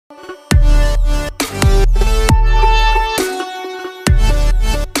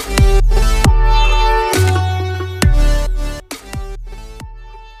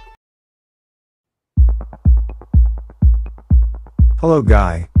Hello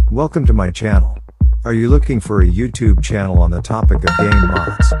Guy, welcome to my channel. Are you looking for a YouTube channel on the topic of game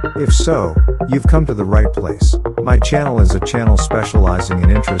mods? If so, you've come to the right place. My channel is a channel specializing in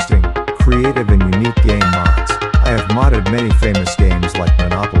interesting, creative and unique game mods. I have modded many famous games like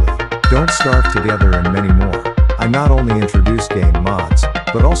Monopoly, Don't Starve Together and many more. I not only introduce game mods,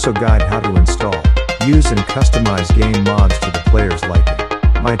 but also guide how to install, use and customize game mods to the player's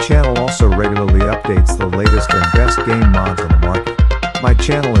liking. My channel also regularly updates the latest and best game mods on the market. My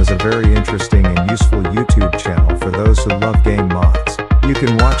channel is a very interesting and useful YouTube channel for those who love game mods. You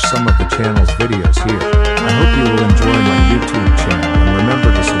can watch some of the channel's videos here. I hope you will enjoy my YouTube channel and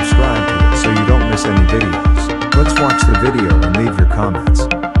remember to subscribe to it so you don't miss any videos. Let's watch the video and leave your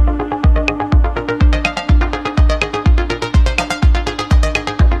comments.